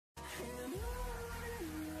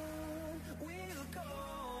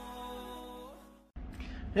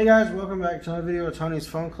Hey guys, welcome back to another video of Tony's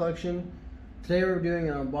phone collection. Today we're doing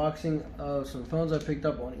an unboxing of some phones I picked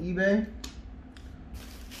up on eBay.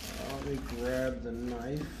 Let me grab the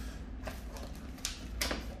knife.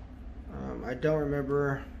 I don't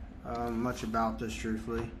remember much about this,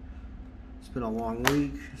 truthfully. It's been a long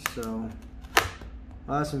week, so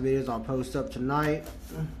I'll have some videos I'll post up tonight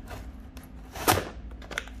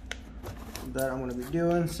that I'm going to be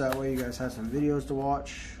doing, so that way you guys have some videos to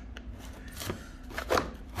watch.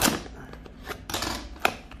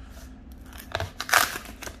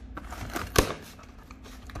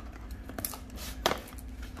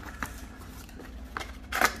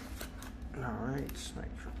 Alright,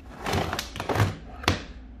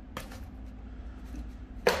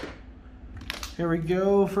 here we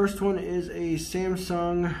go. First one is a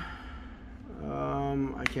Samsung.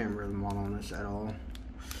 I can't remember the model on this at all.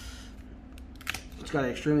 It's got an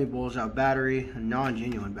extremely bulged out battery, a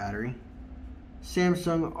non-genuine battery.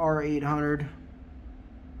 Samsung R800.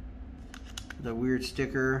 The weird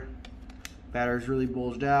sticker. Battery's really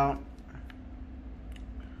bulged out.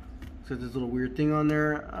 Got this little weird thing on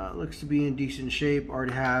there. Looks to be in decent shape.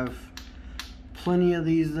 Already have plenty of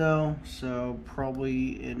these though, so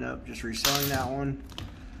probably end up just reselling that one.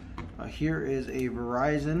 Here is a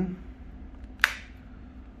Verizon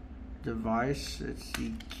device. It's the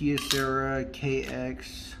Kyocera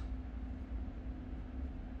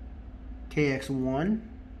KX1.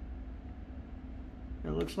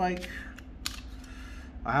 It looks like.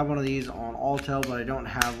 I have one of these on Alltel, but I don't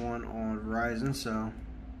have one on Verizon, so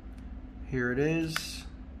here it is.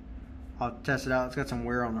 I'll test it out. It's got some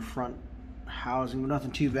wear on the front housing, but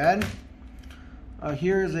nothing too bad.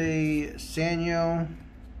 Here's a Sanyo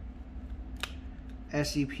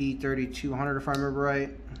SCP-3200, if I remember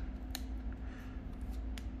right.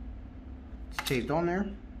 It's taped on there.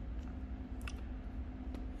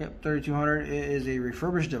 Yep, 3200. It is a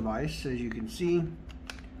refurbished device, as you can see.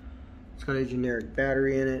 It's got a generic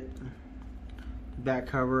battery in it. The back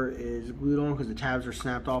cover is glued on because the tabs are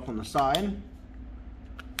snapped off on the side.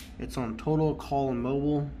 It's on total call and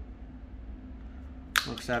mobile.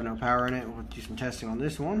 Looks to have no power in it. We'll do some testing on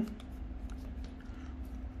this one.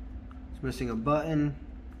 It's missing a button.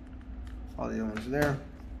 All the other ones are there.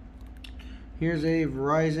 Here's a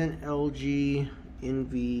Verizon LG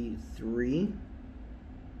NV3.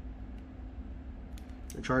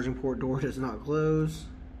 The charging port door does not close.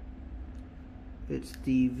 It's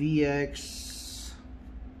the VX.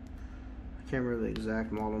 I can't remember the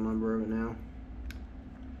exact model number of it now.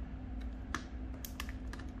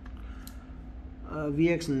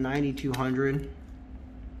 VX 9200.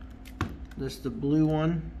 This is the blue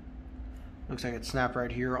one. Looks like it's snapped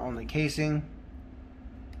right here on the casing.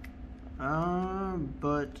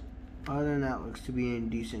 But other than that, looks to be in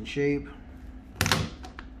decent shape.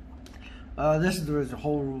 This is the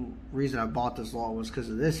whole reason I bought this lot was because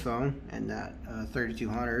of this phone and that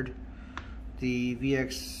 3200. The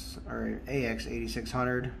VX or AX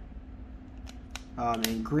 8600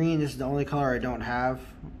 in green. This is the only color I don't have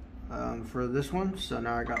for this one, so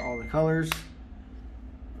now I got all the colors.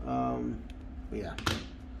 Yeah.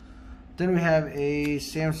 Then we have a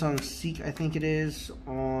Samsung Seek, I think it is,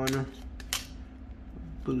 on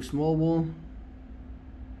Boost Mobile.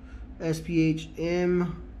 SPH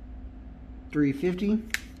M350.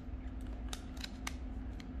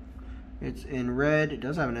 It's in red. It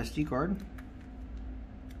does have an SD card.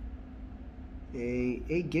 A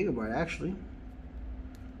 8 gigabyte actually.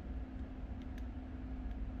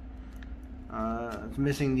 It's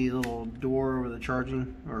missing the little door over the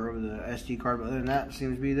charging or over the SD card, but other than that, it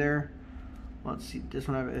seems to be there. Let's see, this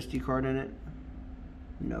one have an SD card in it?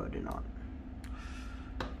 No, it did not.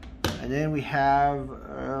 And then we have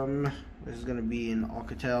this is going to be an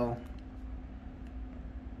Alcatel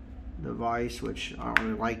device, which I don't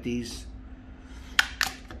really like these.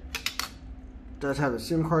 Does have a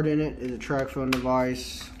SIM card in it. Is a track phone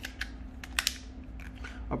device.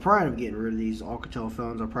 I'll probably end up getting rid of these Alcatel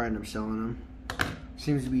phones. I'll probably end up selling them.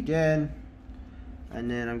 Seems to be dead. And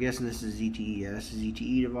then I'm guessing this is ZTE. Yeah, this is a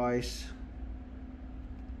ZTE device.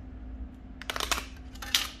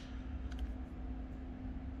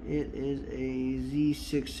 It is a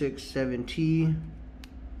Z667T.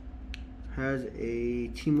 Has a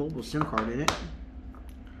T-Mobile SIM card in it.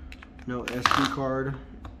 No SD card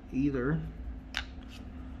either.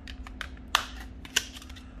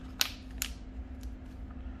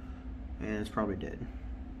 And it's probably dead.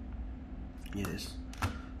 It is.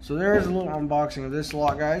 So there's a little unboxing of this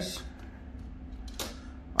lot, guys.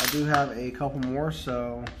 I do have a couple more,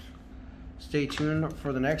 so stay tuned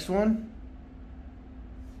for the next one.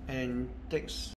 And thanks.